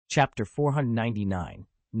Chapter 499.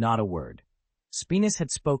 Not a word. Spinas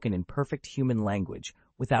had spoken in perfect human language,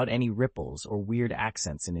 without any ripples or weird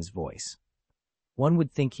accents in his voice. One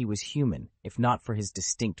would think he was human, if not for his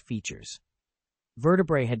distinct features.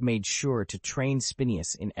 Vertebrae had made sure to train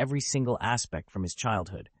Spineus in every single aspect from his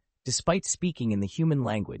childhood. Despite speaking in the human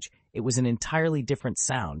language, it was an entirely different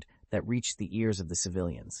sound that reached the ears of the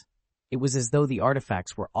civilians. It was as though the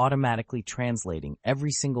artifacts were automatically translating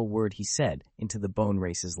every single word he said into the bone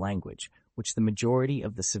race's language, which the majority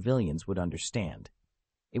of the civilians would understand.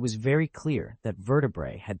 It was very clear that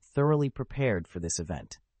Vertebrae had thoroughly prepared for this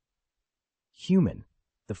event. Human.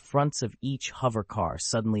 The fronts of each hover car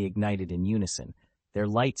suddenly ignited in unison, their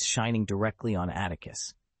lights shining directly on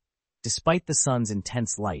Atticus. Despite the sun's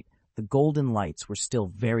intense light, the golden lights were still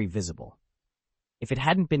very visible. If it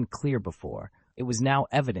hadn't been clear before, it was now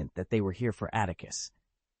evident that they were here for Atticus.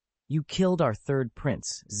 You killed our third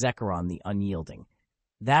prince, Zecharon the Unyielding.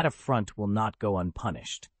 That affront will not go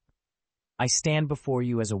unpunished. I stand before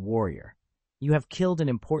you as a warrior. You have killed an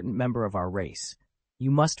important member of our race. You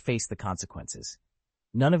must face the consequences.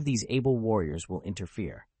 None of these able warriors will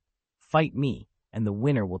interfere. Fight me, and the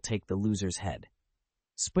winner will take the loser's head.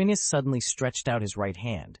 Spineus suddenly stretched out his right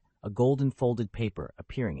hand, a golden folded paper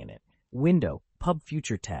appearing in it. Window, pub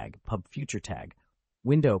future tag,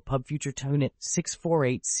 window, pub future unit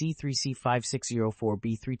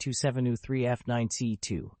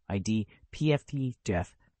 648C3C5604B327U3F9C2, ID, PFT,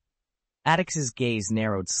 Def. Atticus's gaze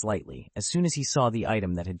narrowed slightly as soon as he saw the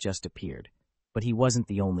item that had just appeared. But he wasn't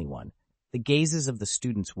the only one. The gazes of the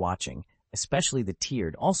students watching, especially the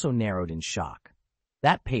tiered, also narrowed in shock.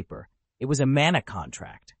 That paper, it was a mana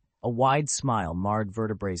contract. A wide smile marred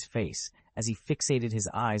Vertebrae's face as he fixated his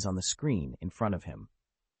eyes on the screen in front of him.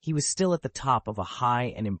 He was still at the top of a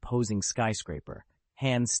high and imposing skyscraper,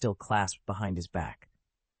 hands still clasped behind his back.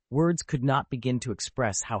 Words could not begin to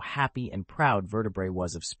express how happy and proud Vertebrae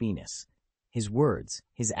was of Spineus. His words,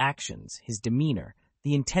 his actions, his demeanor,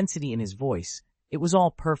 the intensity in his voice, it was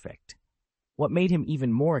all perfect. What made him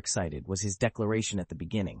even more excited was his declaration at the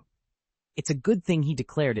beginning. It's a good thing he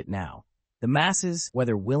declared it now. The masses,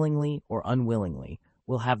 whether willingly or unwillingly,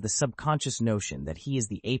 will have the subconscious notion that he is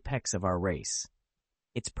the apex of our race.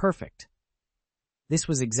 It's perfect. This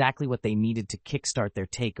was exactly what they needed to kickstart their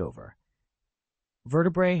takeover.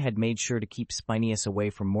 Vertebrae had made sure to keep Spineus away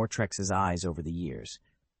from Mortrex's eyes over the years,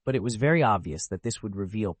 but it was very obvious that this would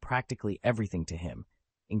reveal practically everything to him,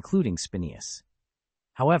 including Spineus.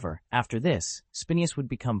 However, after this, Spineus would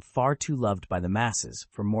become far too loved by the masses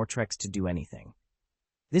for Mortrex to do anything.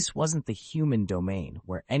 This wasn't the human domain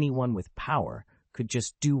where anyone with power could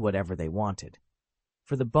just do whatever they wanted.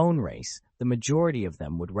 For the bone race, the majority of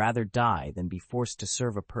them would rather die than be forced to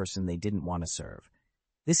serve a person they didn't want to serve.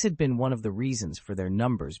 This had been one of the reasons for their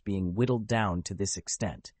numbers being whittled down to this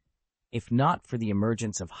extent. If not for the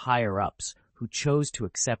emergence of higher-ups who chose to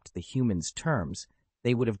accept the humans' terms,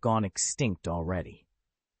 they would have gone extinct already.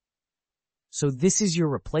 "So this is your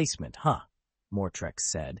replacement, huh?" Mortrex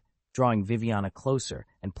said, drawing Viviana closer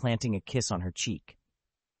and planting a kiss on her cheek.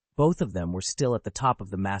 Both of them were still at the top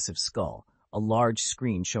of the massive skull, a large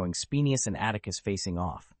screen showing Spineus and Atticus facing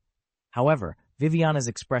off. However, Viviana's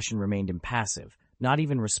expression remained impassive, not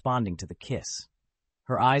even responding to the kiss.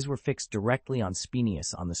 Her eyes were fixed directly on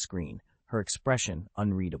Spineus on the screen, her expression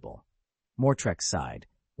unreadable. Mortrex sighed.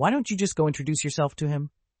 "Why don't you just go introduce yourself to him?"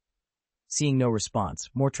 Seeing no response,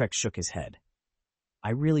 Mortrex shook his head.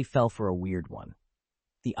 "I really fell for a weird one."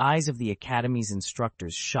 The eyes of the Academy's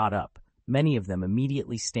instructors shot up, many of them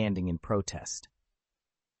immediately standing in protest.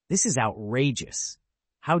 "This is outrageous.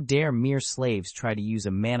 How dare mere slaves try to use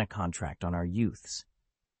a mana contract on our youths?"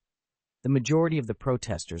 The majority of the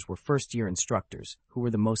protesters were first-year instructors, who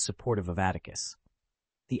were the most supportive of Atticus.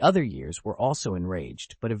 The other years were also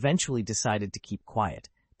enraged, but eventually decided to keep quiet.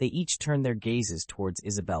 They each turned their gazes towards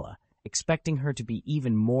Isabella, expecting her to be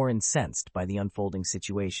even more incensed by the unfolding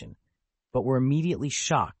situation, but were immediately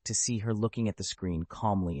shocked to see her looking at the screen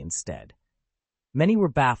calmly instead. Many were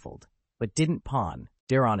baffled, but didn't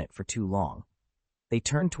dare on it for too long. They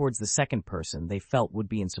turned towards the second person they felt would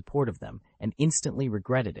be in support of them, and instantly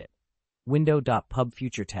regretted it.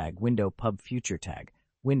 Window.pubfuturetag, window.pubfuturetag,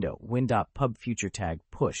 window.pubfuturetag,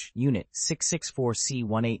 push, unit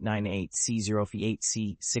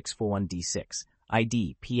 664C1898C0F8C641D6,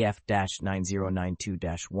 ID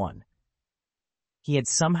PF-9092-1. He had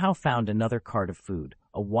somehow found another cart of food,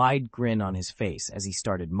 a wide grin on his face as he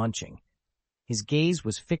started munching. His gaze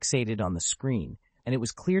was fixated on the screen, and it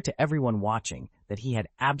was clear to everyone watching that he had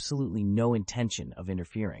absolutely no intention of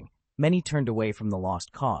interfering. Many turned away from the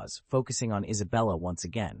lost cause, focusing on Isabella once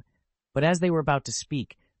again. But as they were about to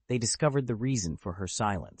speak, they discovered the reason for her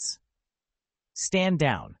silence. "Stand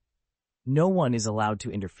down. No one is allowed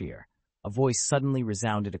to interfere." A voice suddenly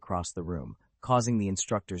resounded across the room, causing the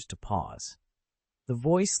instructors to pause. The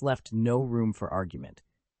voice left no room for argument.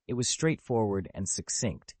 It was straightforward and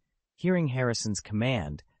succinct. Hearing Harrison's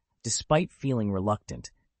command, despite feeling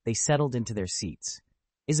reluctant, they settled into their seats.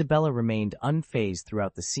 Isabella remained unfazed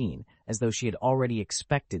throughout the scene, as though she had already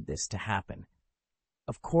expected this to happen.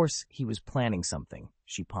 Of course he was planning something,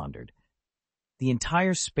 she pondered. The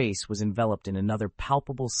entire space was enveloped in another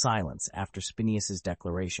palpable silence after Spinius's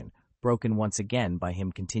declaration, broken once again by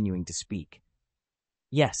him continuing to speak.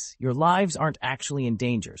 "Yes, your lives aren't actually in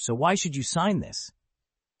danger, so why should you sign this?"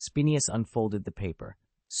 Spinius unfolded the paper,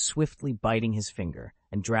 swiftly biting his finger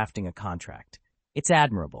and drafting a contract. "It's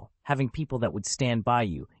admirable, having people that would stand by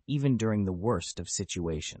you even during the worst of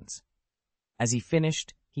situations." As he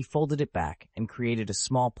finished, he folded it back and created a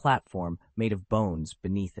small platform made of bones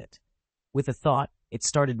beneath it. With a thought, it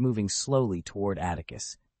started moving slowly toward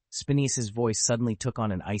Atticus. Spinius's voice suddenly took on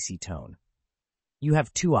an icy tone. "You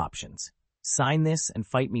have two options. Sign this and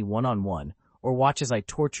fight me one-on-one, or watch as I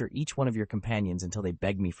torture each one of your companions until they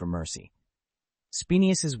beg me for mercy."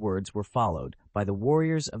 Spinius's words were followed by the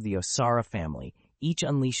warriors of the Osara family, each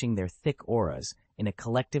unleashing their thick auras in a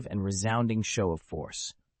collective and resounding show of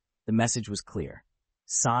force. The message was clear.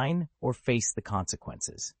 Sign or face the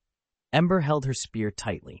consequences. Ember held her spear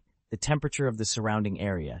tightly, the temperature of the surrounding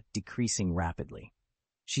area decreasing rapidly.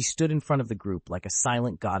 She stood in front of the group like a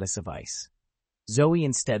silent goddess of ice. Zoe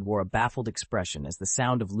instead wore a baffled expression as the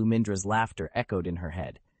sound of Lumindra's laughter echoed in her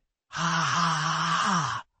head. "Ha ha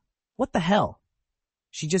ha! What the hell?"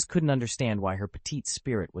 She just couldn't understand why her petite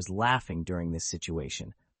spirit was laughing during this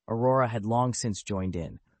situation. Aurora had long since joined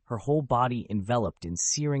in, her whole body enveloped in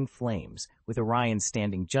searing flames, with Orion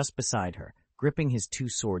standing just beside her, gripping his two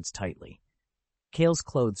swords tightly. Kale's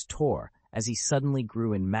clothes tore as he suddenly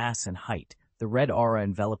grew in mass and height, the red aura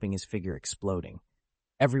enveloping his figure exploding.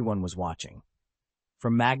 Everyone was watching.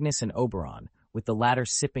 From Magnus and Oberon, with the latter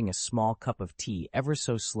sipping a small cup of tea ever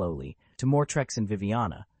so slowly, to Mortrex and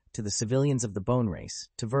Viviana, to the civilians of the bone race,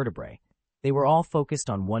 to vertebrae, they were all focused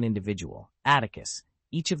on one individual, Atticus,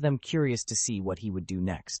 each of them curious to see what he would do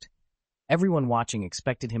next. Everyone watching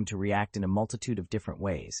expected him to react in a multitude of different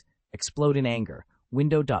ways, explode in anger,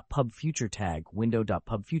 window.pubfuturetag,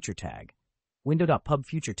 window.pubfuturetag,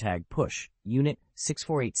 window.pubfuturetag push, unit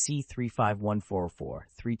 648C35144,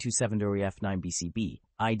 327WF9BCB,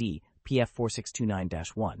 ID,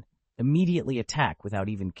 PF4629-1, immediately attack without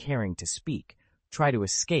even caring to speak, try to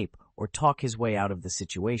escape or talk his way out of the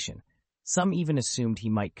situation. Some even assumed he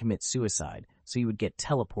might commit suicide, so he would get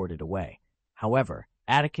teleported away. However,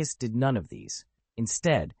 Atticus did none of these.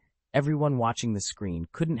 Instead, everyone watching the screen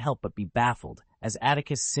couldn't help but be baffled as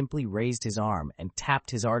Atticus simply raised his arm and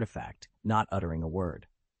tapped his artifact, not uttering a word.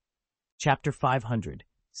 Chapter 500,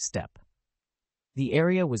 Step. The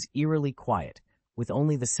area was eerily quiet, with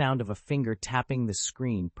only the sound of a finger tapping the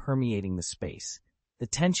screen permeating the space. The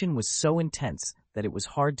tension was so intense that it was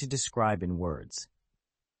hard to describe in words.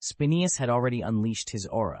 Spinius had already unleashed his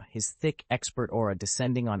aura, his thick, expert aura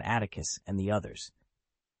descending on Atticus and the others.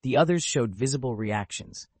 The others showed visible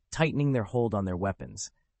reactions, tightening their hold on their weapons,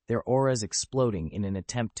 their auras exploding in an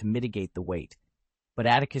attempt to mitigate the weight. But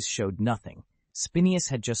Atticus showed nothing. Spinius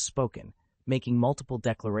had just spoken, making multiple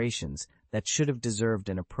declarations that should have deserved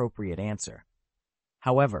an appropriate answer.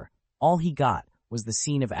 However, all he got was the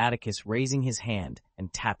scene of Atticus raising his hand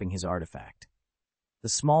and tapping his artifact. The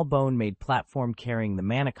small bone-made platform carrying the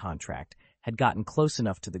mana contract had gotten close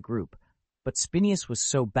enough to the group, but Spinius was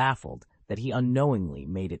so baffled that he unknowingly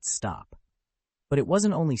made it stop. But it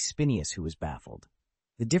wasn't only Spinius who was baffled.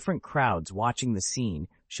 The different crowds watching the scene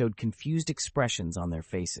showed confused expressions on their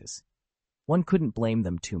faces. One couldn't blame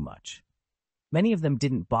them too much. Many of them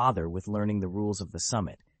didn't bother with learning the rules of the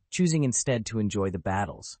summit, choosing instead to enjoy the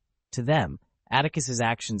battles. To them, Atticus's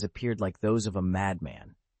actions appeared like those of a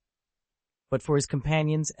madman. But for his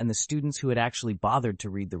companions and the students who had actually bothered to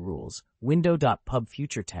read the rules,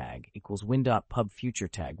 window.pubfuturetag equals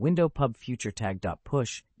win.pubfuturetag,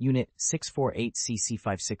 window.pubfuturetag.push, unit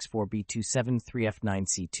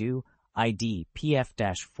 648CC564B273F9C2, ID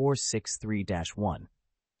PF-463-1.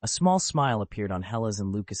 A small smile appeared on Hella's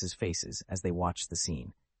and Lucas's faces as they watched the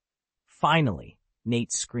scene. "Finally!"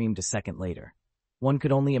 Nate screamed a second later. One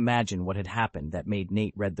could only imagine what had happened that made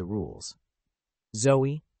Nate read the rules.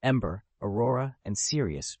 Zoe, Ember, Aurora, and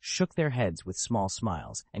Sirius shook their heads with small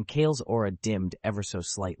smiles, and Kale's aura dimmed ever so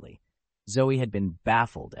slightly. Zoe had been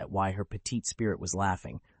baffled at why her petite spirit was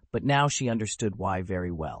laughing, but now she understood why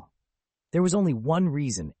very well. There was only one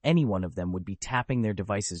reason any one of them would be tapping their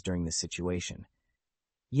devices during this situation.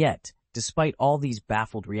 Yet, despite all these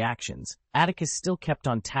baffled reactions, Atticus still kept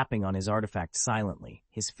on tapping on his artifact silently,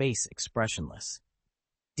 his face expressionless.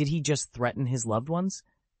 Did he just threaten his loved ones?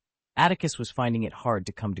 Atticus was finding it hard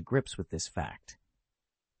to come to grips with this fact.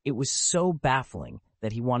 It was so baffling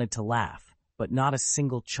that he wanted to laugh, but not a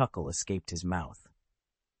single chuckle escaped his mouth.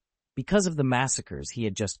 Because of the massacres he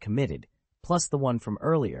had just committed, plus the one from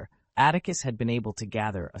earlier, Atticus had been able to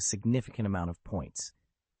gather a significant amount of points.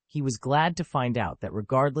 He was glad to find out that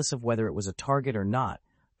regardless of whether it was a target or not,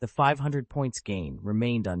 the 500 points gain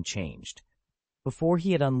remained unchanged. Before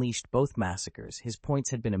he had unleashed both massacres, his points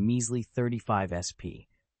had been a measly 35 SP.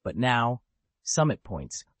 But now, summit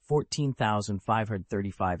points,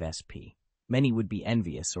 14,535 SP. Many would be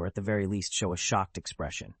envious or at the very least show a shocked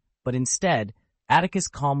expression. But instead, Atticus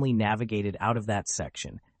calmly navigated out of that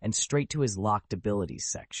section and straight to his locked abilities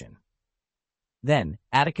section. Then,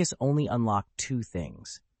 Atticus only unlocked two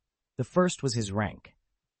things. The first was his rank.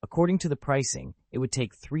 According to the pricing, it would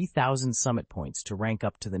take 3,000 summit points to rank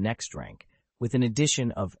up to the next rank, with an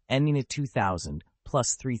addition of N 2,000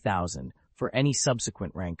 plus 3,000 for any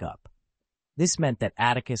subsequent rank up. This meant that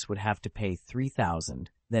Atticus would have to pay 3,000,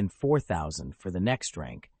 then 4,000 for the next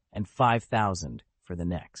rank, and 5,000 for the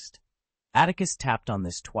next. Atticus tapped on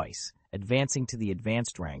this twice, advancing to the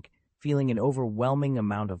advanced rank, feeling an overwhelming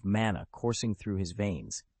amount of mana coursing through his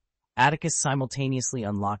veins. Atticus simultaneously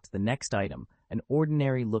unlocked the next item, an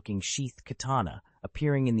ordinary-looking sheathed katana,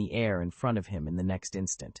 appearing in the air in front of him in the next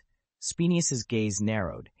instant. Spenius's gaze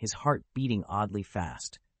narrowed, his heart beating oddly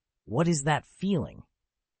fast. What is that feeling?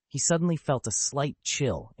 He suddenly felt a slight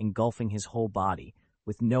chill engulfing his whole body,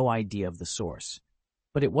 with no idea of the source.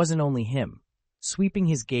 But it wasn't only him. Sweeping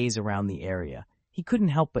his gaze around the area, he couldn't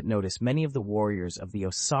help but notice many of the warriors of the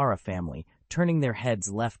Osara family turning their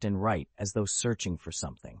heads left and right as though searching for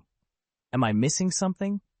something. Am I missing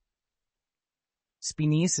something?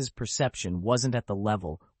 Spenius's perception wasn't at the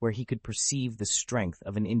level where he could perceive the strength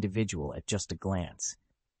of an individual at just a glance.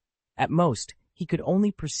 At most, he could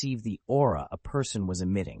only perceive the aura a person was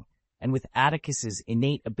emitting, and with Atticus's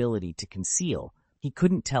innate ability to conceal, he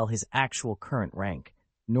couldn't tell his actual current rank,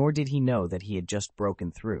 nor did he know that he had just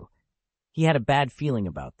broken through. He had a bad feeling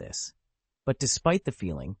about this. But despite the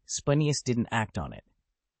feeling, Spenius didn't act on it.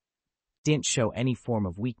 Didn't show any form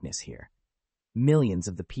of weakness here. Millions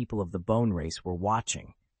of the people of the bone race were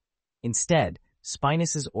watching. Instead,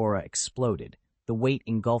 Spenius's aura exploded, the weight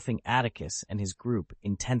engulfing Atticus and his group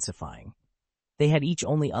intensifying. They had each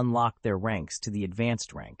only unlocked their ranks to the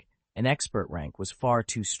advanced rank. An expert rank was far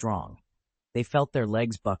too strong. They felt their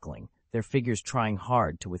legs buckling, their figures trying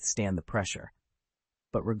hard to withstand the pressure.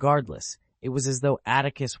 But regardless, it was as though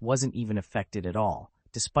Atticus wasn't even affected at all,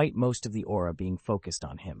 despite most of the aura being focused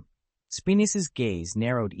on him. Spenius's gaze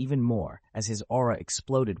narrowed even more as his aura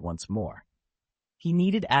exploded once more. He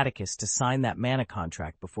needed Atticus to sign that mana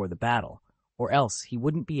contract before the battle, or else he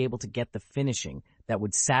wouldn't be able to get the finishing that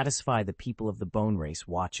would satisfy the people of the bone race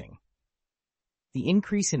watching. The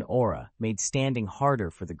increase in aura made standing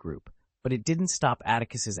harder for the group, but it didn't stop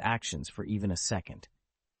Atticus's actions for even a second.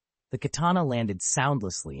 The katana landed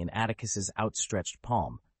soundlessly in Atticus's outstretched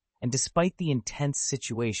palm, and despite the intense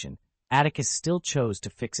situation, Atticus still chose to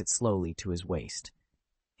fix it slowly to his waist.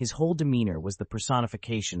 His whole demeanor was the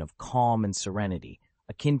personification of calm and serenity,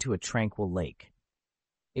 akin to a tranquil lake.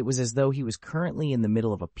 It was as though he was currently in the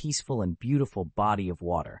middle of a peaceful and beautiful body of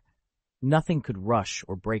water. Nothing could rush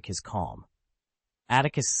or break his calm.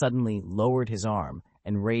 Atticus suddenly lowered his arm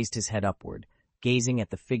and raised his head upward, gazing at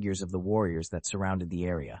the figures of the warriors that surrounded the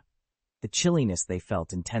area. The chilliness they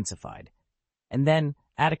felt intensified. And then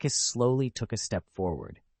Atticus slowly took a step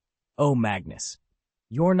forward. Oh, Magnus,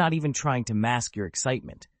 you're not even trying to mask your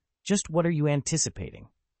excitement. Just what are you anticipating?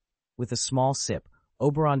 With a small sip,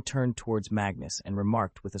 Oberon turned towards Magnus and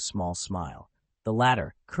remarked with a small smile. The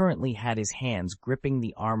latter currently had his hands gripping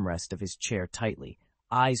the armrest of his chair tightly,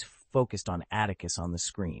 eyes focused on Atticus on the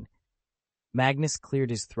screen. Magnus cleared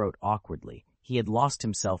his throat awkwardly. He had lost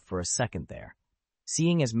himself for a second there.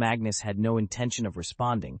 Seeing as Magnus had no intention of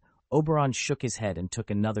responding, Oberon shook his head and took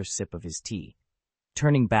another sip of his tea.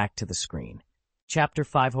 Turning back to the screen. Chapter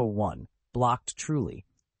 501, Blocked Truly.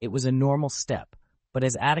 It was a normal step, but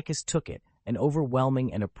as Atticus took it, an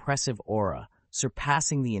overwhelming and oppressive aura,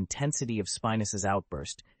 surpassing the intensity of Spinus's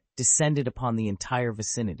outburst, descended upon the entire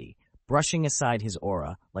vicinity, brushing aside his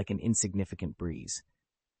aura like an insignificant breeze.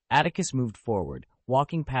 Atticus moved forward,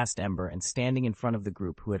 walking past Ember and standing in front of the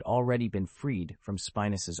group who had already been freed from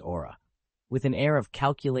Spinus's aura. With an air of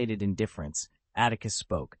calculated indifference, Atticus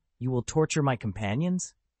spoke. "You will torture my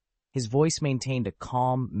companions?" His voice maintained a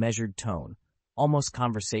calm, measured tone, almost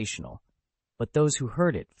conversational. but those who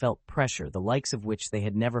heard it felt pressure the likes of which they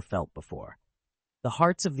had never felt before. The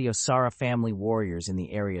hearts of the Osara family warriors in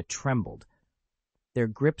the area trembled, their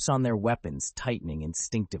grips on their weapons tightening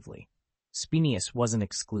instinctively. Spinius wasn't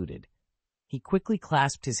excluded. He quickly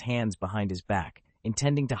clasped his hands behind his back,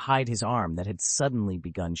 intending to hide his arm that had suddenly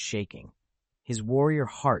begun shaking. His warrior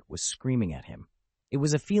heart was screaming at him. It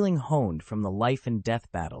was a feeling honed from the life and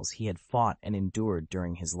death battles he had fought and endured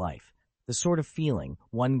during his life, the sort of feeling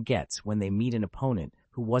one gets when they meet an opponent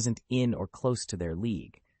who wasn't in or close to their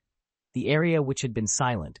league. The area which had been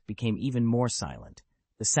silent became even more silent,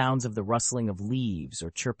 the sounds of the rustling of leaves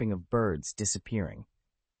or chirping of birds disappearing.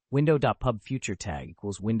 Window.pubFutureTag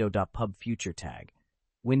equals window.pubFutureTag.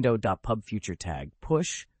 Window.pubFutureTag.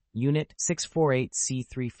 Push. Unit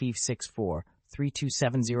 648C3F64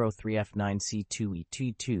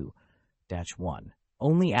 32703F9C2E22-1.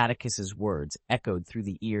 Only Atticus's words echoed through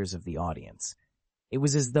the ears of the audience. It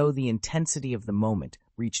was as though the intensity of the moment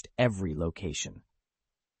reached every location.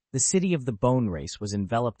 The city of the bone race was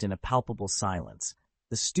enveloped in a palpable silence,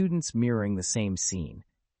 the students mirroring the same scene.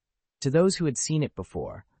 To those who had seen it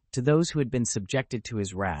before, to those who had been subjected to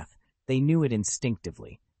his wrath, they knew it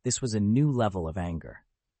instinctively. This was a new level of anger.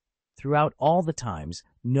 Throughout all the times,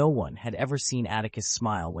 no one had ever seen Atticus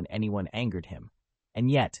smile when anyone angered him, and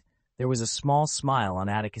yet there was a small smile on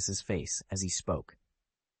Atticus's face as he spoke.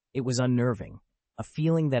 It was unnerving, a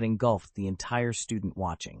feeling that engulfed the entire student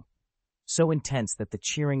watching, so intense that the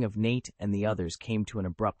cheering of Nate and the others came to an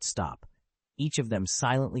abrupt stop, each of them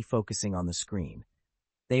silently focusing on the screen.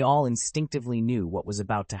 They all instinctively knew what was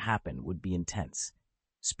about to happen would be intense.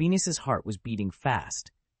 Spinius's heart was beating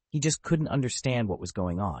fast. He just couldn't understand what was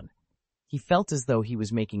going on. He felt as though he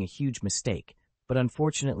was making a huge mistake, but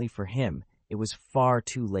unfortunately for him, it was far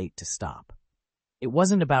too late to stop. It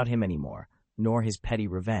wasn't about him anymore, nor his petty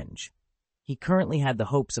revenge. He currently had the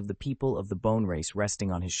hopes of the people of the bone race resting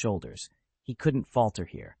on his shoulders. He couldn't falter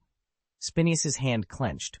here. Spinius's hand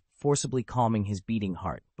clenched, forcibly calming his beating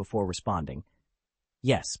heart, before responding,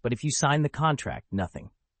 "Yes, but if you sign the contract,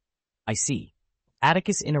 nothing." "I see."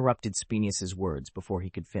 Atticus interrupted Spinius's words before he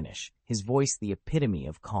could finish, his voice the epitome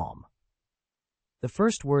of calm. The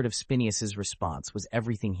first word of Spinius's response was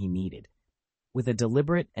everything he needed. With a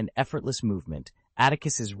deliberate and effortless movement,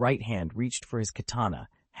 Atticus's right hand reached for his katana,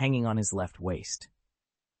 hanging on his left waist.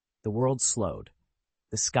 The world slowed.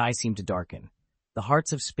 The sky seemed to darken. The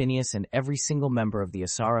hearts of Spinius and every single member of the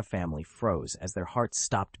Osara family froze as their hearts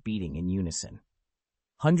stopped beating in unison.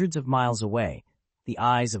 Hundreds of miles away, the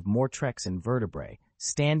eyes of Mortrex and Vertebrae,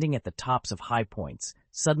 standing at the tops of high points,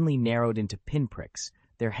 suddenly narrowed into pinpricks,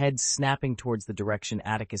 their heads snapping towards the direction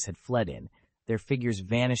Atticus had fled in, their figures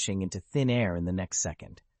vanishing into thin air in the next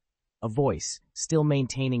second. A voice, still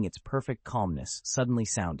maintaining its perfect calmness, suddenly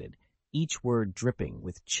sounded, each word dripping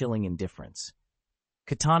with chilling indifference.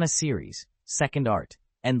 "Katana Series, Second Art,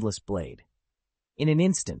 Endless Blade." In an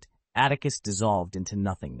instant, Atticus dissolved into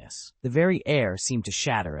nothingness. The very air seemed to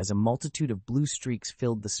shatter as a multitude of blue streaks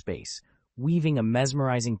filled the space, weaving a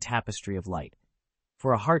mesmerizing tapestry of light.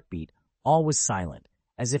 For a heartbeat, all was silent,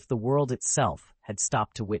 as if the world itself had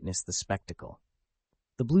stopped to witness the spectacle.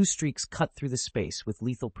 The blue streaks cut through the space with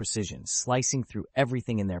lethal precision, slicing through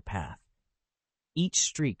everything in their path. Each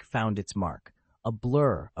streak found its mark, a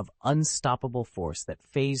blur of unstoppable force that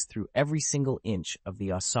phased through every single inch of the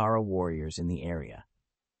Osara warriors in the area.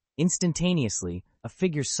 Instantaneously, a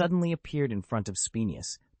figure suddenly appeared in front of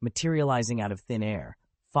Spinius, materializing out of thin air,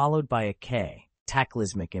 followed by a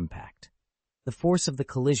cataclysmic impact. The force of the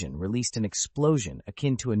collision released an explosion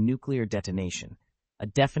akin to a nuclear detonation, a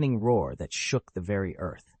deafening roar that shook the very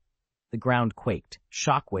earth. The ground quaked,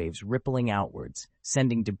 shockwaves rippling outwards,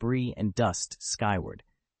 sending debris and dust skyward.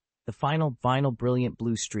 The final brilliant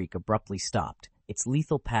blue streak abruptly stopped, its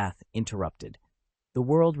lethal path interrupted. The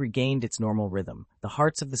world regained its normal rhythm, the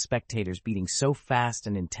hearts of the spectators beating so fast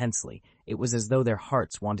and intensely, it was as though their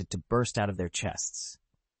hearts wanted to burst out of their chests.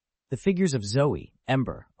 The figures of Zoe,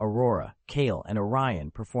 Ember, Aurora, Kale, and Orion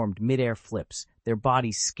performed mid-air flips, their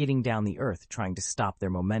bodies skidding down the earth trying to stop their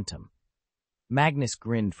momentum. Magnus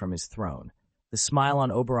grinned from his throne, the smile on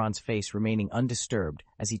Oberon's face remaining undisturbed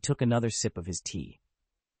as he took another sip of his tea.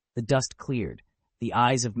 The dust cleared, the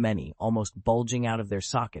eyes of many almost bulging out of their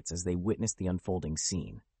sockets as they witnessed the unfolding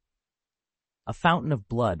scene. A fountain of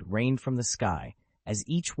blood rained from the sky as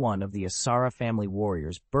each one of the Osara family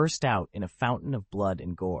warriors burst out in a fountain of blood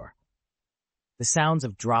and gore. The sounds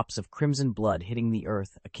of drops of crimson blood hitting the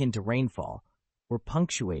earth, akin to rainfall, were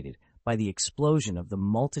punctuated by the explosion of the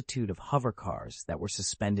multitude of hover cars that were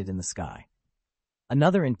suspended in the sky.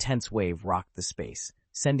 Another intense wave rocked the space,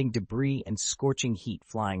 sending debris and scorching heat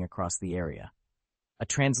flying across the area. A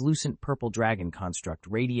translucent purple dragon construct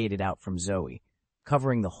radiated out from Zoe,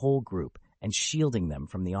 covering the whole group and shielding them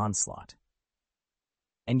from the onslaught.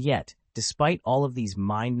 And yet, despite all of these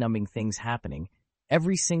mind-numbing things happening,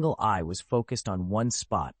 every single eye was focused on one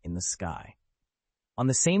spot in the sky. On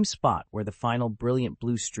the same spot where the final brilliant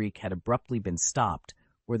blue streak had abruptly been stopped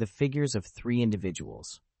were the figures of three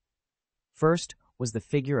individuals. First was the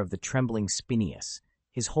figure of the trembling Spinius,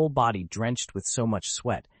 his whole body drenched with so much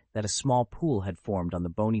sweat that a small pool had formed on the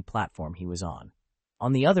bony platform he was on.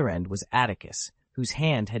 On the other end was Atticus, whose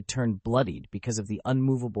hand had turned bloodied because of the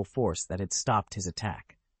unmovable force that had stopped his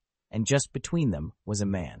attack. And just between them was a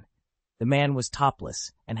man. The man was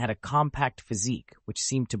topless and had a compact physique which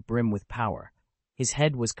seemed to brim with power. His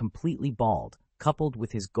head was completely bald, coupled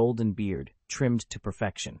with his golden beard, trimmed to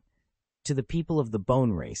perfection. To the people of the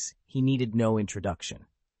bone race, he needed no introduction.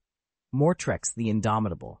 Mortrex the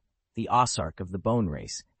Indomitable, the Osark of the bone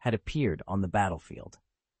race, had appeared on the battlefield.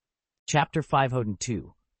 Chapter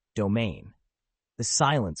 502, Domain. The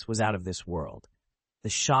silence was out of this world. The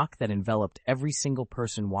shock that enveloped every single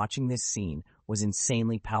person watching this scene was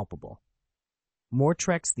insanely palpable.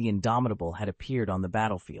 Mortrex the Indomitable had appeared on the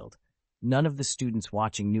battlefield. None of the students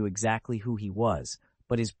watching knew exactly who he was,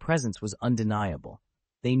 but his presence was undeniable.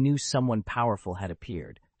 They knew someone powerful had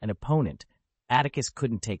appeared, an opponent Atticus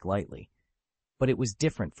couldn't take lightly. But it was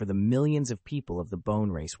different for the millions of people of the bone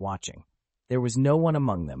race watching. There was no one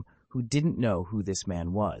among them who didn't know who this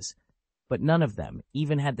man was, but none of them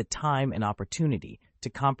even had the time and opportunity to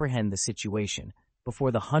comprehend the situation before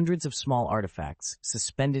the hundreds of small artifacts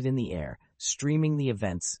suspended in the air, streaming the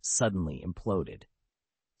events, suddenly imploded.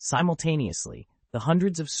 Simultaneously, the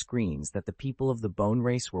hundreds of screens that the people of the bone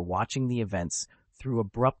race were watching the events through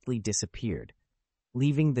abruptly disappeared,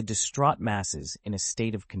 leaving the distraught masses in a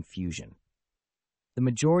state of confusion. The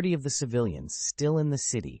majority of the civilians still in the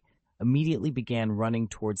city immediately began running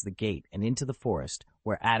towards the gate and into the forest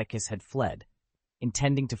where Atticus had fled,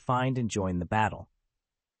 intending to find and join the battle.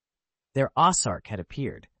 Their Osark had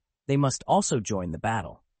appeared. They must also join the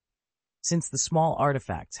battle. Since the small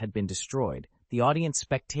artifacts had been destroyed, the audience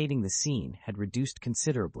spectating the scene had reduced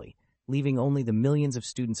considerably, leaving only the millions of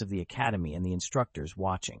students of the academy and the instructors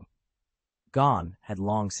watching. Gon had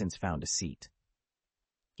long since found a seat.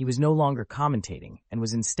 He was no longer commentating and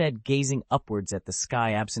was instead gazing upwards at the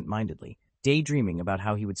sky absent-mindedly, daydreaming about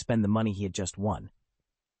how he would spend the money he had just won.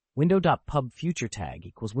 Window.pub_future_tag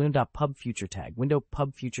equals window.pub_future_tag,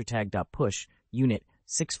 window.pub_future_tag.push, unit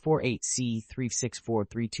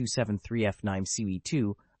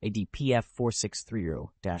 648C36432737F9CE2, ADPF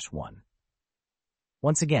 4630-1.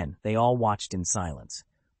 Once again, they all watched in silence.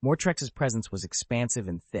 Mortrex's presence was expansive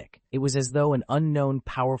and thick. It was as though an unknown,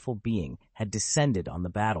 powerful being had descended on the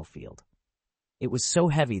battlefield. It was so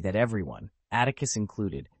heavy that everyone, Atticus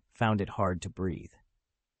included, found it hard to breathe.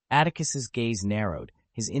 Atticus's gaze narrowed,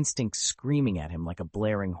 his instincts screaming at him like a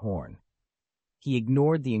blaring horn. He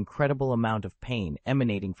ignored the incredible amount of pain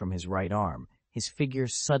emanating from his right arm, his figure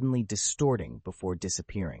suddenly distorting before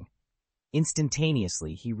disappearing.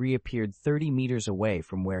 Instantaneously, he reappeared 30 meters away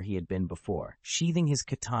from where he had been before, sheathing his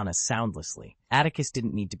katana soundlessly. Atticus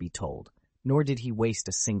didn't need to be told, nor did he waste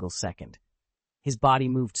a single second. His body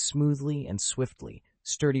moved smoothly and swiftly,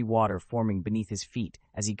 sturdy water forming beneath his feet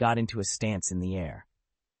as he got into a stance in the air.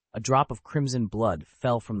 A drop of crimson blood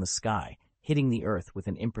fell from the sky, hitting the earth with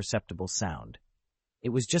an imperceptible sound. It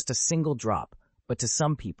was just a single drop, but to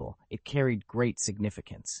some people, it carried great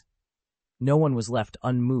significance. No one was left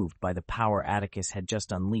unmoved by the power Atticus had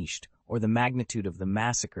just unleashed or the magnitude of the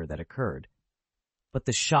massacre that occurred. But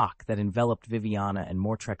the shock that enveloped Viviana and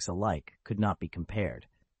Mortrex alike could not be compared.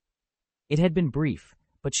 It had been brief,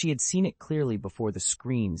 but she had seen it clearly before the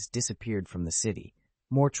screens disappeared from the city.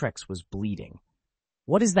 Mortrex was bleeding.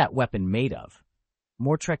 What is that weapon made of?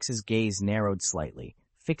 Mortrex's gaze narrowed slightly,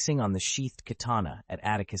 fixing on the sheathed katana at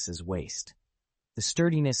Atticus's waist. The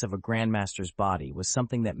sturdiness of a grandmaster's body was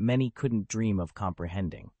something that many couldn't dream of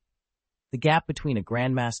comprehending. The gap between a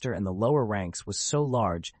grandmaster and the lower ranks was so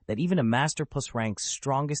large that even a master plus rank's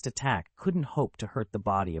strongest attack couldn't hope to hurt the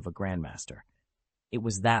body of a grandmaster. It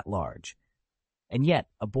was that large. And yet,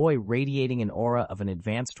 a boy radiating an aura of an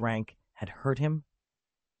advanced rank had hurt him?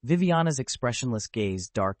 Viviana's expressionless gaze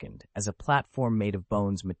darkened as a platform made of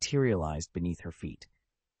bones materialized beneath her feet.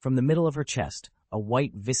 From the middle of her chest, a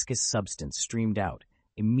white viscous substance streamed out,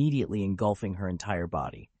 immediately engulfing her entire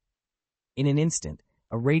body. In an instant,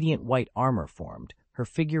 a radiant white armor formed, her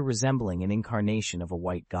figure resembling an incarnation of a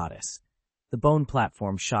white goddess. The bone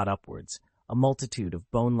platform shot upwards, a multitude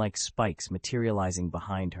of bone-like spikes materializing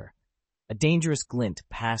behind her. A dangerous glint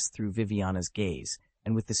passed through Viviana's gaze,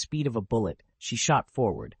 and with the speed of a bullet, she shot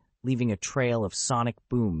forward, leaving a trail of sonic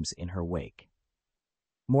booms in her wake.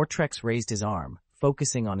 Mortrex raised his arm,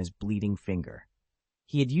 focusing on his bleeding finger.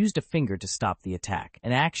 He had used a finger to stop the attack,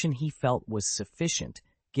 an action he felt was sufficient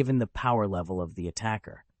given the power level of the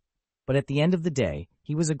attacker. But at the end of the day,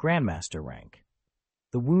 he was a Grandmaster rank.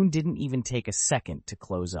 The wound didn't even take a second to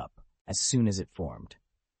close up, as soon as it formed.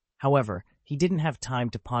 However, he didn't have time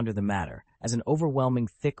to ponder the matter, as an overwhelming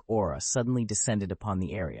thick aura suddenly descended upon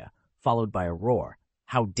the area, followed by a roar.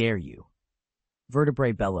 "How dare you!"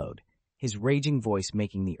 Vertebrae bellowed, his raging voice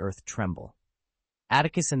making the earth tremble.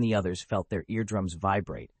 Atticus and the others felt their eardrums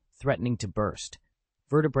vibrate, threatening to burst.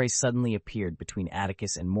 Vertebrae suddenly appeared between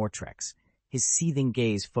Atticus and Mortrex, his seething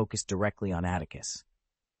gaze focused directly on Atticus.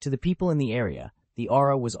 To the people in the area, the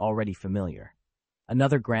aura was already familiar.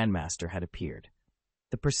 Another Grandmaster had appeared.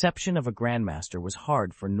 The perception of a Grandmaster was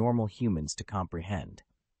hard for normal humans to comprehend.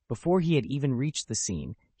 Before he had even reached the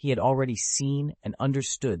scene, he had already seen and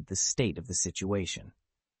understood the state of the situation.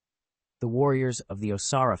 The warriors of the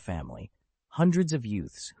Osara family, hundreds of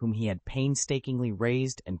youths whom he had painstakingly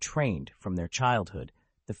raised and trained from their childhood,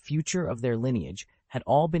 the future of their lineage, had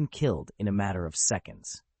all been killed in a matter of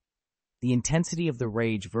seconds. The intensity of the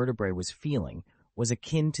rage Vertebrae was feeling was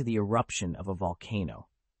akin to the eruption of a volcano.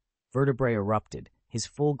 Vertebrae erupted, his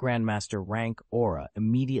full Grandmaster rank aura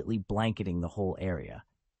immediately blanketing the whole area.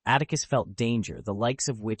 Atticus felt danger, the likes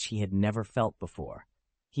of which he had never felt before.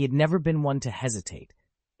 He had never been one to hesitate.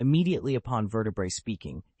 Immediately upon Vertebrae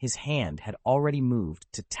speaking, his hand had already moved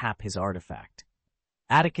to tap his artifact.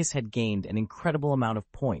 Atticus had gained an incredible amount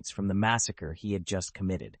of points from the massacre he had just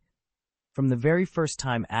committed. From the very first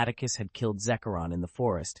time Atticus had killed Zecharon in the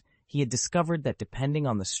forest, he had discovered that depending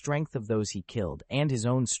on the strength of those he killed and his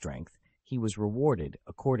own strength, he was rewarded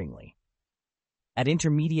accordingly. At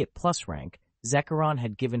intermediate plus rank, Zecharon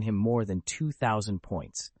had given him more than 2,000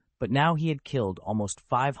 points, but now he had killed almost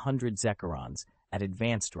 500 Zecharons at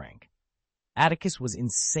advanced rank. Atticus was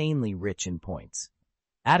insanely rich in points.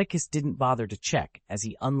 Atticus didn't bother to check as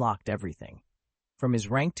he unlocked everything. From his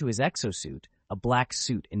rank to his exosuit, a black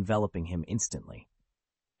suit enveloping him instantly.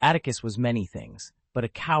 Atticus was many things, but a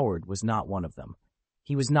coward was not one of them.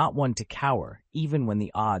 He was not one to cower, even when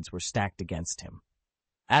the odds were stacked against him.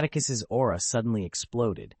 Atticus's aura suddenly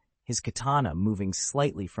exploded, his katana moving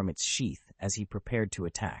slightly from its sheath as he prepared to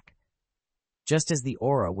attack. Just as the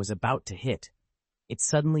aura was about to hit, it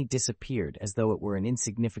suddenly disappeared as though it were an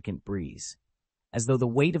insignificant breeze. As though the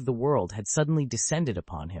weight of the world had suddenly descended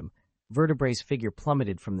upon him, Vertebrae's figure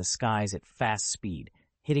plummeted from the skies at fast speed,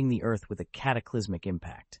 hitting the earth with a cataclysmic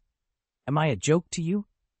impact. "Am I a joke to you?"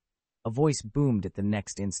 A voice boomed at the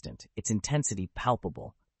next instant, its intensity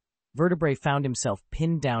palpable. Vertebrae found himself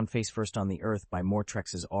pinned down face first on the earth by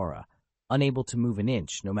Mortrex's aura, unable to move an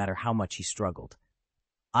inch no matter how much he struggled.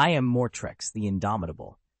 "I am Mortrex, the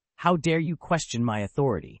Indomitable. How dare you question my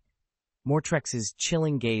authority?" Mortrex's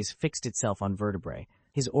chilling gaze fixed itself on Vertebrae,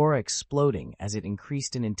 his aura exploding as it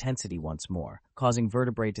increased in intensity once more, causing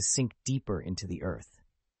Vertebrae to sink deeper into the earth.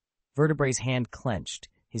 Vertebrae's hand clenched,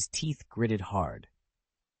 his teeth gritted hard.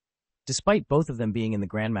 Despite both of them being in the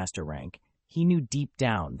Grandmaster rank, he knew deep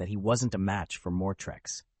down that he wasn't a match for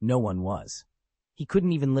Mortrex. No one was. He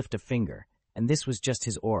couldn't even lift a finger, and this was just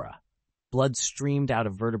his aura. Blood streamed out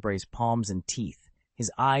of Vertebrae's palms and teeth,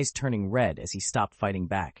 his eyes turning red as he stopped fighting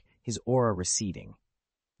back, his aura receding.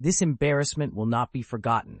 "This embarrassment will not be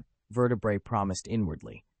forgotten," Vertebrae promised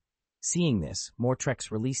inwardly. Seeing this,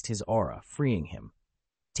 Mortrex released his aura, freeing him.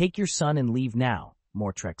 "Take your son and leave now,"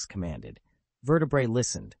 Mortrex commanded. Vertebrae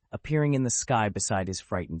listened, appearing in the sky beside his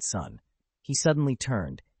frightened son. He suddenly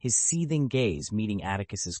turned, his seething gaze meeting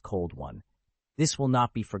Atticus's cold one. "This will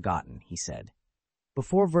not be forgotten," he said.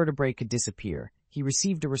 Before Vertebrae could disappear, he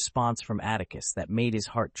received a response from Atticus that made his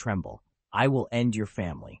heart tremble. "I will end your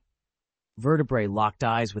family." Vertebrae locked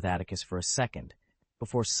eyes with Atticus for a second,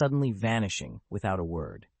 before suddenly vanishing without a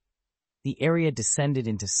word. The area descended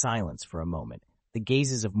into silence for a moment, the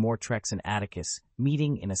gazes of Mortrex and Atticus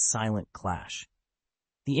meeting in a silent clash.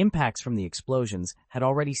 The impacts from the explosions had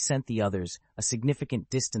already sent the others a significant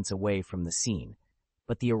distance away from the scene,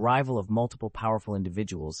 but the arrival of multiple powerful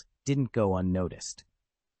individuals didn't go unnoticed.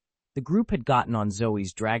 The group had gotten on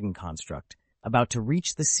Zoe's dragon construct, about to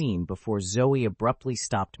reach the scene before Zoe abruptly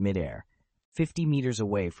stopped midair, 50 meters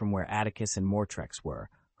away from where Atticus and Mortrex were,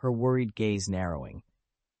 her worried gaze narrowing.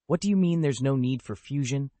 "What do you mean there's no need for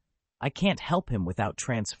fusion? I can't help him without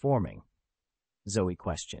transforming," Zoe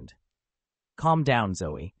questioned. "Calm down,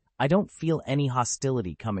 Zoe. I don't feel any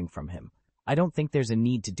hostility coming from him. I don't think there's a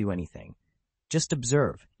need to do anything. Just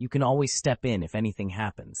observe. You can always step in if anything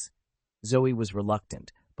happens." Zoe was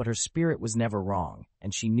reluctant, but her spirit was never wrong,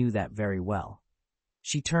 and she knew that very well.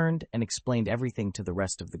 She turned and explained everything to the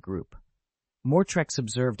rest of the group. Mortrex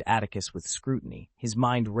observed Atticus with scrutiny, his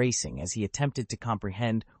mind racing as he attempted to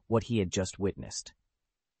comprehend what he had just witnessed.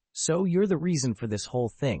 "So you're the reason for this whole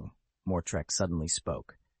thing," Mortrex suddenly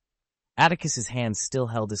spoke. Atticus's hands still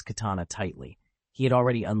held his katana tightly. He had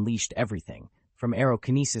already unleashed everything. From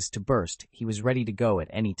aerokinesis to burst, he was ready to go at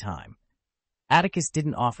any time. Atticus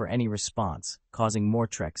didn't offer any response, causing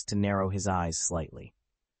Mortrex to narrow his eyes slightly.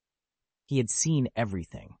 He had seen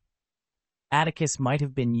everything. Atticus might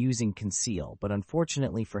have been using conceal, but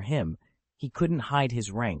unfortunately for him, he couldn't hide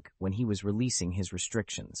his rank when he was releasing his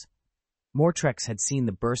restrictions. Mortrex had seen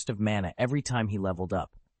the burst of mana every time he leveled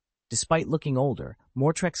up. Despite looking older,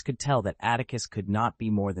 Mortrex could tell that Atticus could not be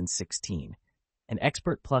more than 16. An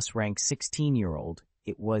expert plus rank 16-year-old,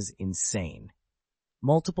 it was insane.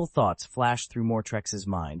 Multiple thoughts flashed through Mortrex's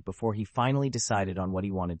mind before he finally decided on what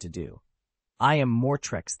he wanted to do. "I am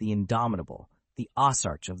Mortrex the Indomitable, the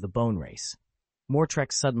Osarch of the Bone Race."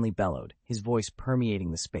 Mortrex suddenly bellowed, his voice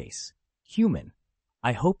permeating the space. "Human,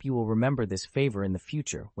 I hope you will remember this favor in the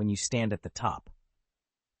future when you stand at the top."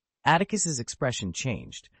 Atticus's expression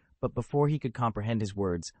changed, but before he could comprehend his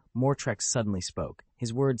words, Mortrex suddenly spoke,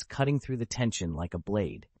 his words cutting through the tension like a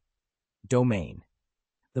blade. "Domain.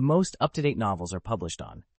 The most up-to-date novels are published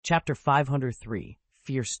on Chapter 503,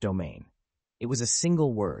 Fierce Domain." It was a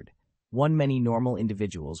single word, one many normal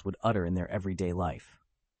individuals would utter in their everyday life.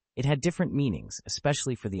 It had different meanings,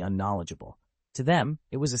 especially for the unknowledgeable. To them,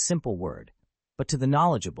 it was a simple word. But to the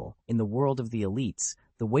knowledgeable, in the world of the elites,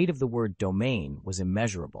 the weight of the word domain was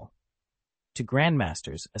immeasurable. To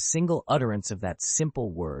grandmasters, a single utterance of that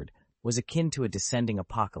simple word was akin to a descending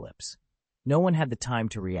apocalypse. No one had the time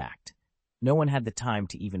to react. No one had the time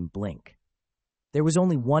to even blink. There was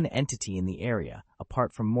only one entity in the area,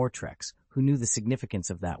 apart from Mortrex, who knew the significance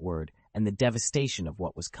of that word and the devastation of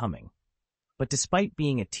what was coming. But despite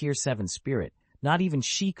being a Tier 7 spirit, not even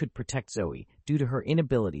she could protect Zoe due to her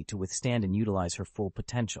inability to withstand and utilize her full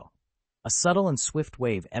potential. A subtle and swift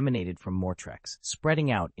wave emanated from Mortrex,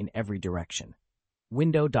 spreading out in every direction.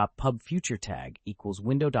 Window.pubFutureTag equals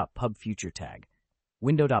window.pubFutureTag.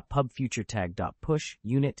 Window.pubFutureTag.push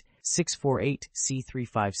unit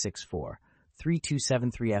 648C3564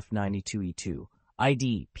 3273F92E2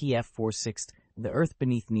 ID PF46. The earth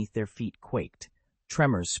beneath their feet quaked,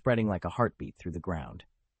 tremors spreading like a heartbeat through the ground.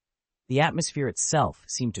 The atmosphere itself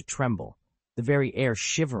seemed to tremble, the very air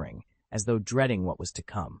shivering as though dreading what was to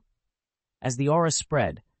come. As the aura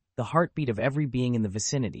spread, the heartbeat of every being in the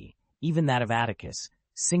vicinity, even that of Atticus,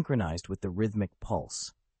 synchronized with the rhythmic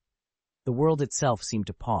pulse. The world itself seemed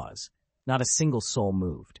to pause. Not a single soul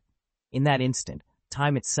moved. In that instant,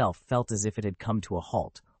 time itself felt as if it had come to a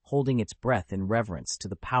halt, holding its breath in reverence to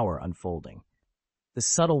the power unfolding. The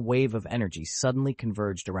subtle wave of energy suddenly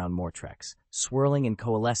converged around Mortrex, swirling and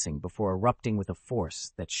coalescing before erupting with a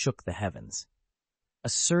force that shook the heavens. A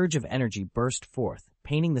surge of energy burst forth,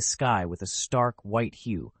 painting the sky with a stark white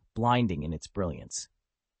hue, blinding in its brilliance.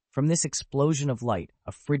 From this explosion of light,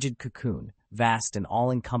 a frigid cocoon, vast and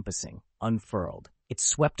all-encompassing, unfurled. It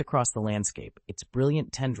swept across the landscape, its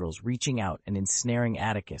brilliant tendrils reaching out and ensnaring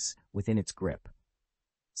Atticus within its grip.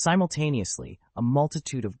 Simultaneously, a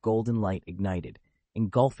multitude of golden light ignited,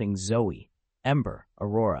 engulfing Zoe, Ember,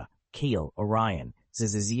 Aurora, Keel, Orion,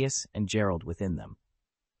 Zizizius, and Gerald within them.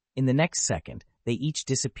 In the next second, they each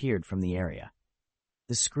disappeared from the area.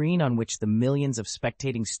 The screen on which the millions of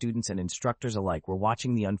spectating students and instructors alike were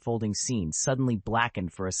watching the unfolding scene suddenly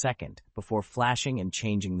blackened for a second before flashing and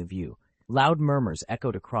changing the view. Loud murmurs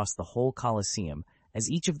echoed across the whole Colosseum as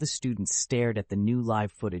each of the students stared at the new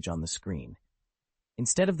live footage on the screen.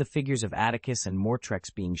 Instead of the figures of Atticus and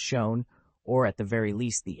Mortrex being shown, or at the very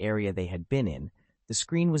least the area they had been in, the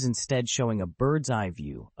screen was instead showing a bird's-eye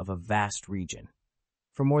view of a vast region.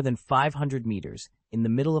 For more than 500 meters, in the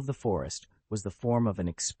middle of the forest, was the form of an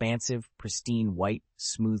expansive, pristine white,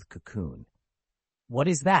 smooth cocoon. "What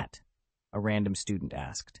is that?" a random student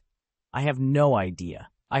asked. "I have no idea.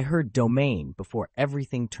 I heard domain before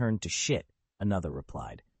everything turned to shit," another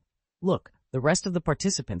replied. "Look, the rest of the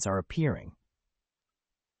participants are appearing."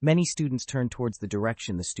 Many students turned towards the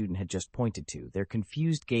direction the student had just pointed to, their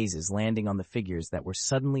confused gazes landing on the figures that were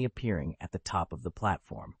suddenly appearing at the top of the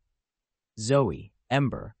platform. Zoe,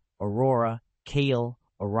 Ember, Aurora, Kale,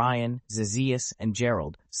 Orion, Zizius, and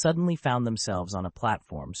Gerald suddenly found themselves on a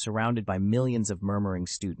platform surrounded by millions of murmuring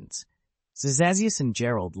students. Zizius and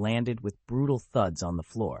Gerald landed with brutal thuds on the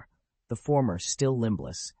floor, the former still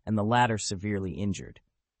limbless and the latter severely injured.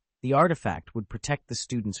 The artifact would protect the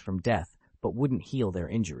students from death, but wouldn't heal their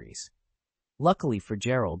injuries. Luckily for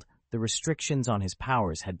Gerald, the restrictions on his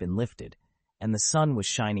powers had been lifted, and the sun was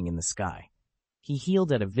shining in the sky. He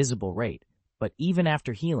healed at a visible rate, but even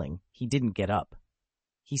after healing, he didn't get up.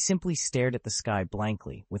 He simply stared at the sky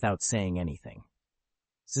blankly without saying anything.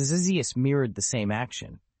 Zizizius mirrored the same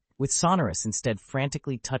action, with Sonorous instead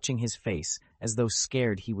frantically touching his face as though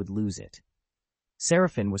scared he would lose it.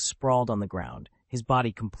 Seraphim was sprawled on the ground, his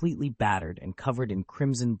body completely battered and covered in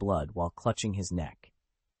crimson blood while clutching his neck.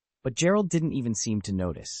 But Gerald didn't even seem to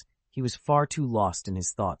notice. He was far too lost in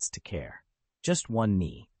his thoughts to care. Just one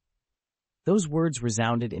knee. Those words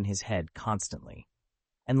resounded in his head constantly.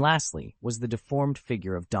 And lastly was the deformed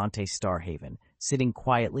figure of Dante Starhaven, sitting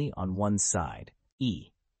quietly on one side.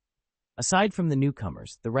 Aside from the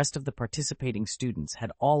newcomers, the rest of the participating students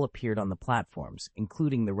had all appeared on the platforms,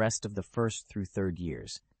 including the rest of the first through third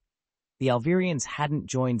years. The Alverians hadn't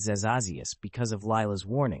joined Zazazius because of Lila's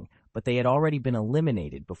warning, but they had already been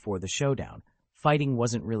eliminated before the showdown. Fighting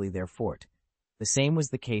wasn't really their forte. The same was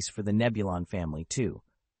the case for the Nebulon family, too.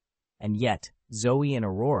 And yet, Zoe and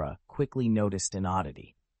Aurora quickly noticed an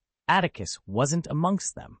oddity. Atticus wasn't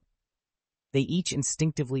amongst them. They each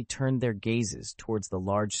instinctively turned their gazes towards the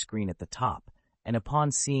large screen at the top, and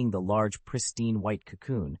upon seeing the large, pristine white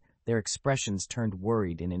cocoon, their expressions turned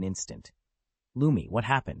worried in an instant. "Lumi, what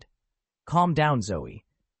happened?" "Calm down, Zoe.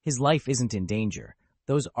 His life isn't in danger.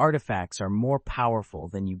 Those artifacts are more powerful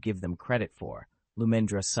than you give them credit for,"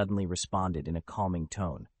 Lumendra suddenly responded in a calming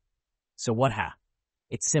tone. "So what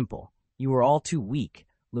It's simple. You were all too weak,"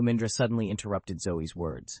 Lumendra suddenly interrupted Zoe's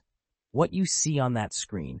words. "What you see on that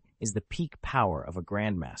screen is the peak power of a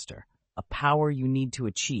Grandmaster, a power you need to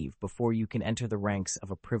achieve before you can enter the ranks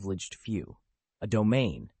of a privileged few. A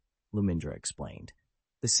domain," Lumendra explained.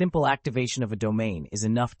 "The simple activation of a domain is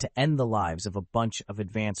enough to end the lives of a bunch of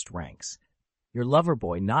advanced ranks. Your lover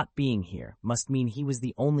boy not being here must mean he was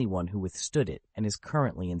the only one who withstood it and is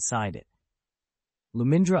currently inside it."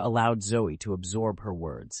 Lumendra allowed Zoe to absorb her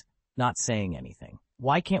words, not saying anything.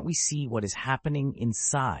 "Why can't we see what is happening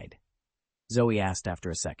inside?" Zoe asked after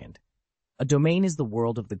a second. "A domain is the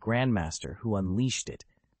world of the Grandmaster who unleashed it,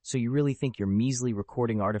 so you really think your measly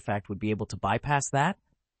recording artifact would be able to bypass that?"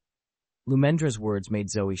 Lumendra's words made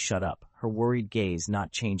Zoe shut up, her worried gaze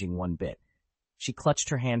not changing one bit. She clutched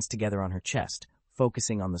her hands together on her chest,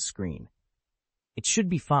 focusing on the screen. "It should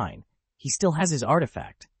be fine. He still has his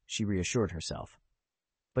artifact," she reassured herself.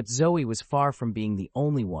 But Zoe was far from being the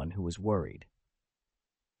only one who was worried.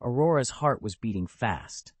 Aurora's heart was beating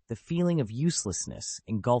fast, the feeling of uselessness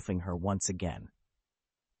engulfing her once again.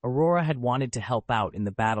 Aurora had wanted to help out in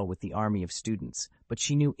the battle with the army of students, but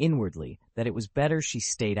she knew inwardly that it was better she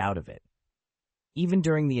stayed out of it. Even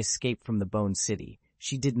during the escape from the Bone City,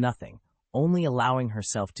 she did nothing, only allowing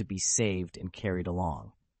herself to be saved and carried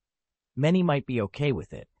along. Many might be okay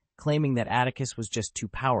with it, claiming that Atticus was just too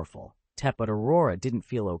powerful, but Aurora didn't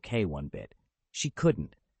feel okay one bit. She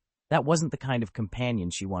couldn't. That wasn't the kind of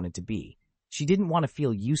companion she wanted to be. She didn't want to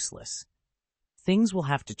feel useless. Things will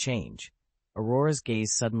have to change. Aurora's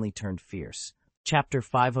gaze suddenly turned fierce. Chapter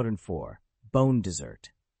 504, Bone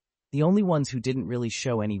Dessert. The only ones who didn't really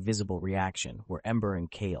show any visible reaction were Ember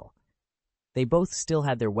and Kale. They both still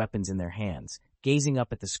had their weapons in their hands, gazing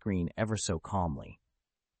up at the screen ever so calmly.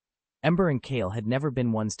 Ember and Kale had never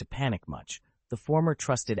been ones to panic much. The former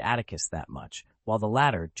trusted Atticus that much, while the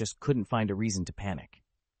latter just couldn't find a reason to panic.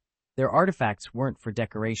 Their artifacts weren't for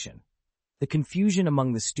decoration. The confusion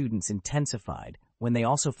among the students intensified when they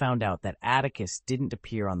also found out that Atticus didn't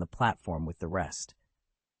appear on the platform with the rest.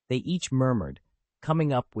 They each murmured,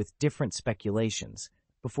 coming up with different speculations,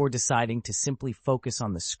 before deciding to simply focus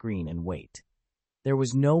on the screen and wait. There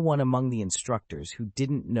was no one among the instructors who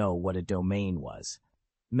didn't know what a domain was.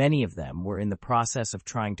 Many of them were in the process of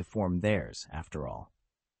trying to form theirs, after all.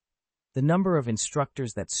 The number of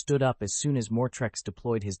instructors that stood up as soon as Mortrex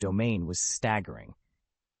deployed his domain was staggering.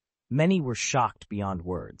 Many were shocked beyond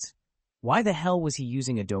words. Why the hell was he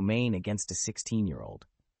using a domain against a 16-year-old?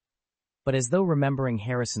 But as though remembering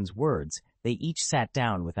Harrison's words, they each sat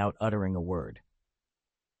down without uttering a word.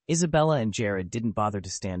 Isabella and Jared didn't bother to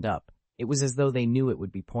stand up. It was as though they knew it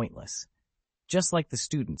would be pointless. Just like the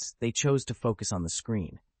students, they chose to focus on the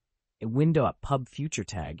screen. A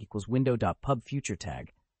window.pubfuturetag equals window.pubfuturetag.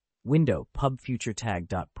 Window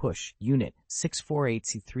pubfuturetag.push unit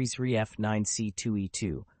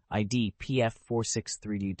 648C33F9C2E2 ID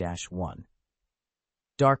PF463D-1.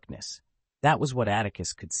 Darkness. That was what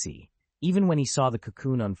Atticus could see. Even when he saw the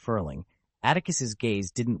cocoon unfurling, Atticus's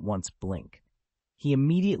gaze didn't once blink. He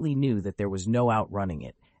immediately knew that there was no outrunning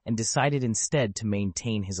it and decided instead to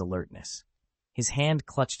maintain his alertness. His hand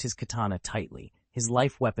clutched his katana tightly, his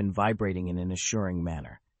life weapon vibrating in an assuring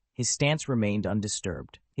manner. His stance remained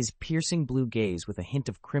undisturbed, his piercing blue gaze with a hint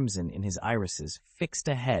of crimson in his irises fixed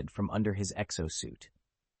ahead from under his exosuit.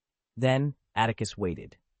 Then Atticus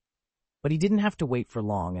waited. But he didn't have to wait for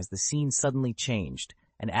long, as the scene suddenly changed,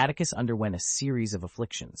 and Atticus underwent a series of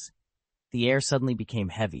afflictions. The air suddenly became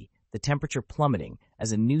heavy, the temperature plummeting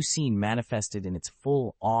as a new scene manifested in its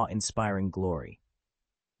full, awe-inspiring glory.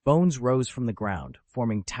 Bones rose from the ground,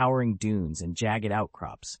 forming towering dunes and jagged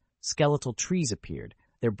outcrops. Skeletal trees appeared,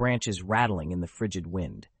 their branches rattling in the frigid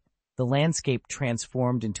wind. The landscape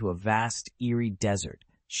transformed into a vast, eerie desert,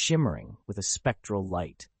 shimmering with a spectral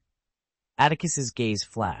light. Atticus's gaze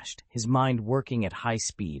flashed, his mind working at high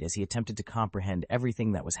speed as he attempted to comprehend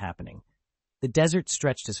everything that was happening. The desert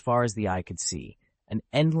stretched as far as the eye could see, an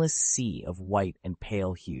endless sea of white and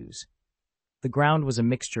pale hues. The ground was a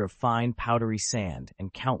mixture of fine, powdery sand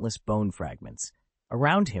and countless bone fragments.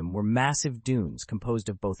 Around him were massive dunes composed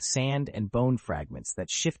of both sand and bone fragments that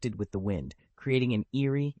shifted with the wind, creating an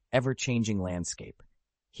eerie, ever-changing landscape.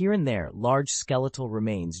 Here and there, large skeletal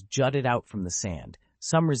remains jutted out from the sand,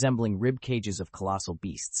 some resembling rib cages of colossal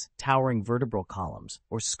beasts, towering vertebral columns,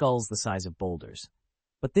 or skulls the size of boulders.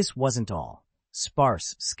 But this wasn't all.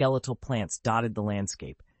 Sparse, skeletal plants dotted the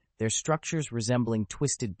landscape, their structures resembling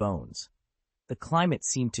twisted bones. The climate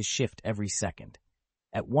seemed to shift every second.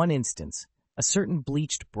 At one instance, a certain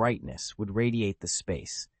bleached brightness would radiate the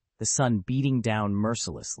space, the sun beating down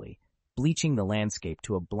mercilessly, bleaching the landscape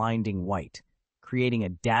to a blinding white, creating a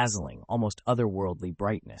dazzling, almost otherworldly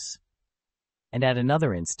brightness. And at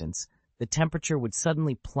another instance, the temperature would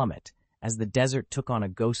suddenly plummet as the desert took on a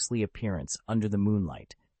ghostly appearance under the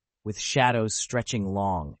moonlight, with shadows stretching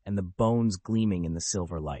long and the bones gleaming in the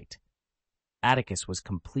silver light. Atticus was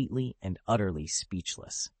completely and utterly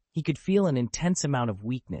speechless. He could feel an intense amount of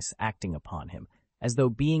weakness acting upon him, as though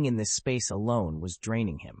being in this space alone was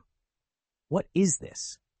draining him. What is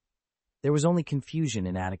this? There was only confusion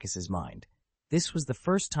in Atticus's mind. This was the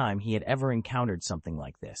first time he had ever encountered something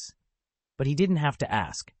like this. But he didn't have to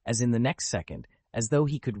ask, as in the next second, as though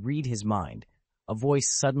he could read his mind, a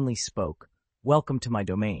voice suddenly spoke, "Welcome to my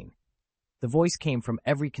domain." The voice came from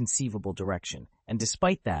every conceivable direction, and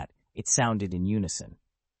despite that, it sounded in unison.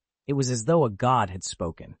 It was as though a god had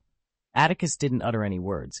spoken. Atticus didn't utter any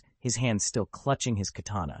words, his hand still clutching his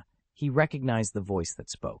katana. He recognized the voice that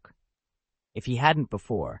spoke. If he hadn't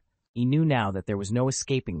before, he knew now that there was no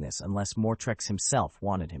escaping this unless Mortrex himself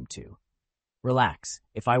wanted him to. "Relax.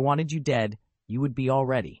 If I wanted you dead, you would be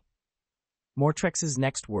already." Mortrex's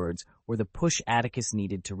next words were the push Atticus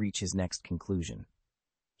needed to reach his next conclusion.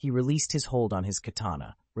 He released his hold on his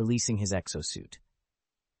katana, releasing his exosuit.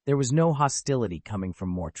 There was no hostility coming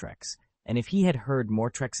from Mortrex, and if he had heard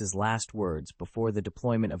Mortrex's last words before the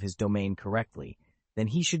deployment of his domain correctly, then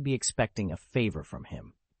he should be expecting a favor from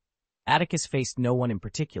him. Atticus faced no one in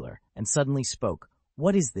particular, and suddenly spoke.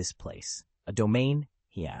 "What is this place? A domain?"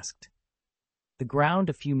 he asked. The ground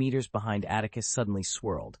a few meters behind Atticus suddenly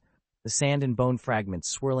swirled, the sand and bone fragments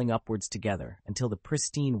swirling upwards together until the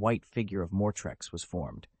pristine white figure of Mortrex was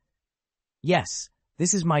formed. "Yes,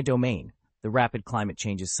 this is my domain." The rapid climate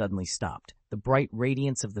changes suddenly stopped, the bright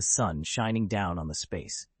radiance of the sun shining down on the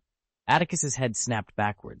space. Atticus's head snapped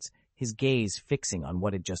backwards, his gaze fixing on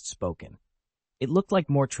what had just spoken. It looked like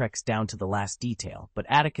Mortrex down to the last detail, but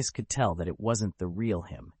Atticus could tell that it wasn't the real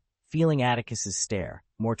him. Feeling Atticus's stare,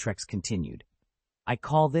 Mortrex continued, "I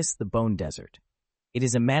call this the Bone Desert. It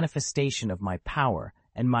is a manifestation of my power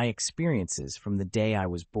and my experiences from the day I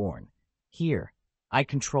was born. Here, I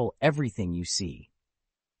control everything you see."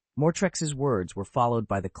 Mortrex's words were followed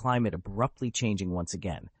by the climate abruptly changing once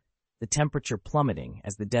again, the temperature plummeting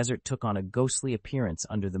as the desert took on a ghostly appearance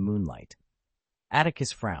under the moonlight.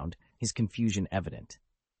 Atticus frowned, his confusion evident.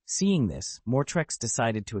 Seeing this, Mortrex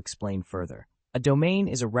decided to explain further. A domain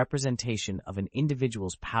is a representation of an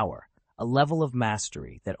individual's power, a level of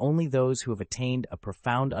mastery that only those who have attained a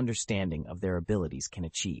profound understanding of their abilities can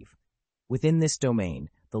achieve. Within this domain,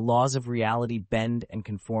 the laws of reality bend and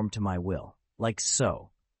conform to my will, like so.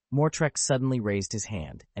 Mortrex suddenly raised his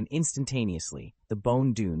hand, and instantaneously, the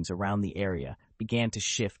bone dunes around the area began to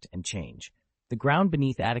shift and change. The ground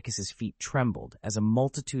beneath Atticus's feet trembled as a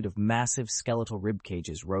multitude of massive skeletal rib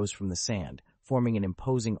cages rose from the sand, forming an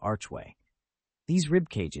imposing archway. These rib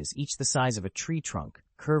cages, each the size of a tree trunk,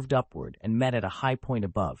 curved upward and met at a high point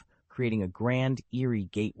above, creating a grand, eerie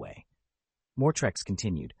gateway. Mortrex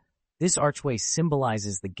continued, "This archway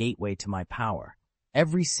symbolizes the gateway to my power.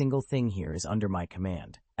 Every single thing here is under my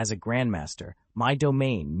command. As a Grandmaster, my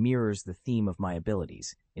domain mirrors the theme of my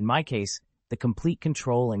abilities. In my case, the complete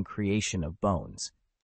control and creation of bones.